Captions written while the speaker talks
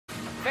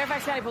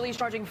Fairfax County Police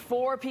charging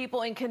 4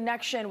 people in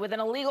connection with an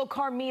illegal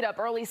car meetup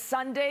early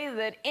Sunday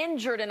that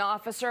injured an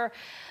officer.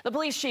 The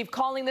police chief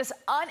calling this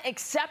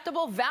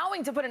unacceptable,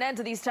 vowing to put an end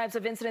to these types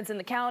of incidents in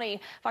the county.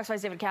 Fox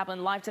 5's David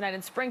Kaplan live tonight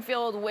in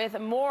Springfield with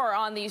more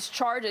on these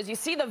charges. You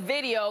see the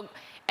video,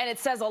 and it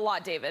says a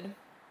lot, David.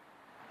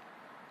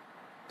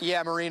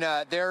 Yeah,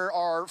 Marina, there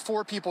are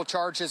 4 people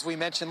charged, as we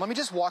mentioned. Let me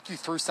just walk you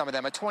through some of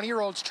them. A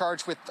 20-year-old's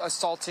charged with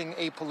assaulting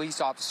a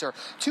police officer.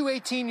 2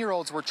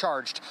 18-year-olds were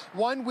charged.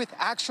 One with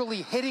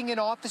actually hitting an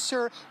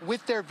officer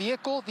with their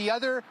vehicle. The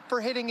other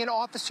for hitting an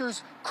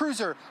officer's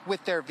cruiser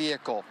with their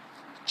vehicle.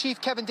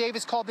 Chief Kevin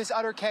Davis called this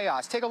utter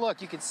chaos. Take a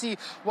look. You can see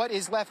what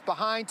is left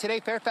behind.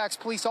 Today, Fairfax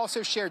police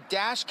also shared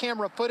dash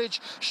camera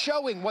footage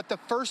showing what the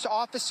first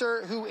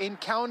officer who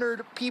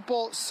encountered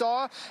people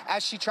saw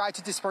as she tried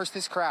to disperse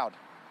this crowd.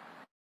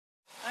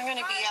 I'm going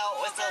to be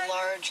out with a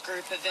large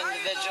group of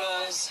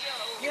individuals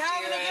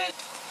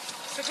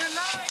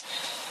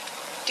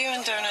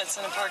doing donuts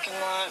in a parking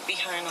lot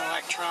behind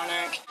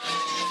electronic.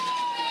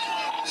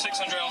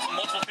 600 Alpha,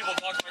 multiple people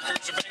blocking my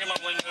cruiser, banging my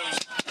windows.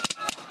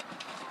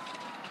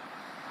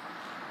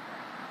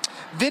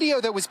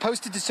 Video that was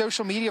posted to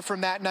social media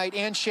from that night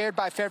and shared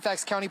by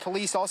Fairfax County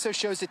Police also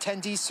shows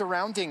attendees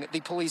surrounding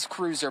the police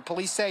cruiser.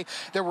 Police say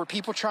there were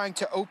people trying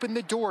to open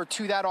the door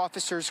to that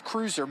officer's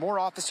cruiser. More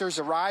officers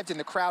arrived and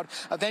the crowd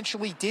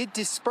eventually did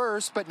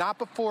disperse, but not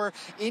before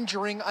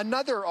injuring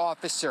another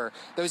officer.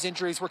 Those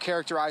injuries were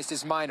characterized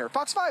as minor.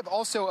 Fox 5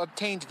 also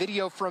obtained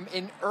video from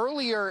an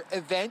earlier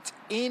event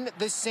in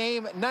the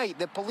same night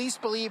that police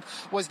believe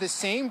was the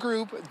same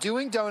group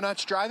doing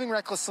donuts, driving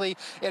recklessly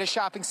at a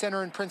shopping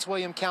center in Prince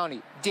William County.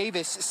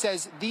 Davis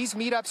says these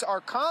meetups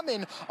are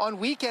common on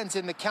weekends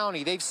in the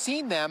county. They've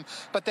seen them,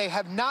 but they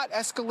have not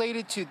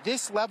escalated to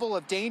this level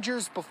of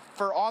dangers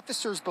for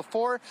officers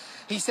before.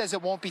 He says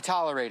it won't be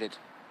tolerated.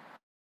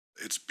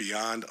 It's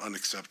beyond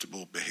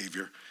unacceptable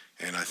behavior,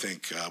 and I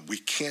think we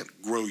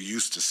can't grow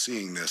used to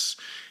seeing this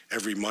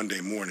every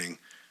Monday morning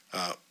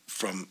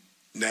from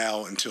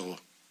now until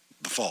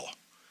the fall.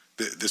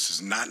 This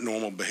is not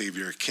normal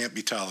behavior. It can't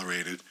be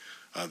tolerated.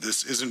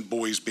 This isn't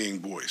boys being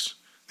boys.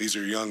 These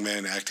are young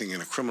men acting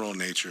in a criminal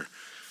nature.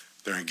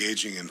 They're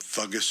engaging in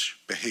thuggish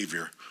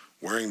behavior,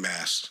 wearing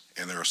masks,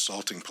 and they're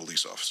assaulting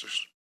police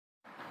officers.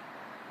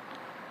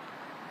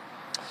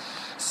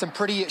 Some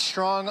pretty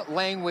strong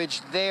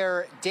language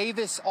there.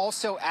 Davis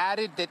also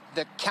added that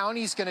the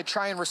county's going to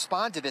try and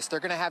respond to this.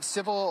 They're going to have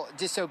civil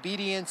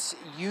disobedience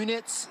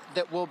units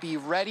that will be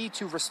ready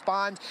to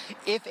respond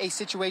if a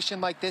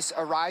situation like this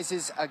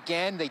arises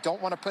again. They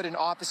don't want to put an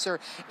officer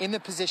in the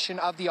position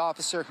of the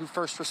officer who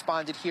first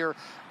responded here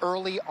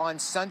early on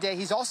Sunday.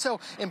 He's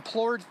also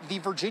implored the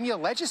Virginia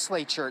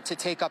legislature to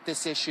take up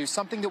this issue,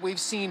 something that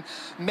we've seen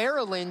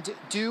Maryland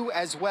do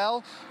as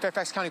well.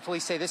 Fairfax County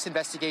Police say this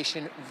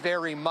investigation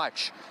very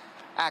much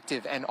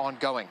active and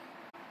ongoing.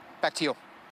 Back to you.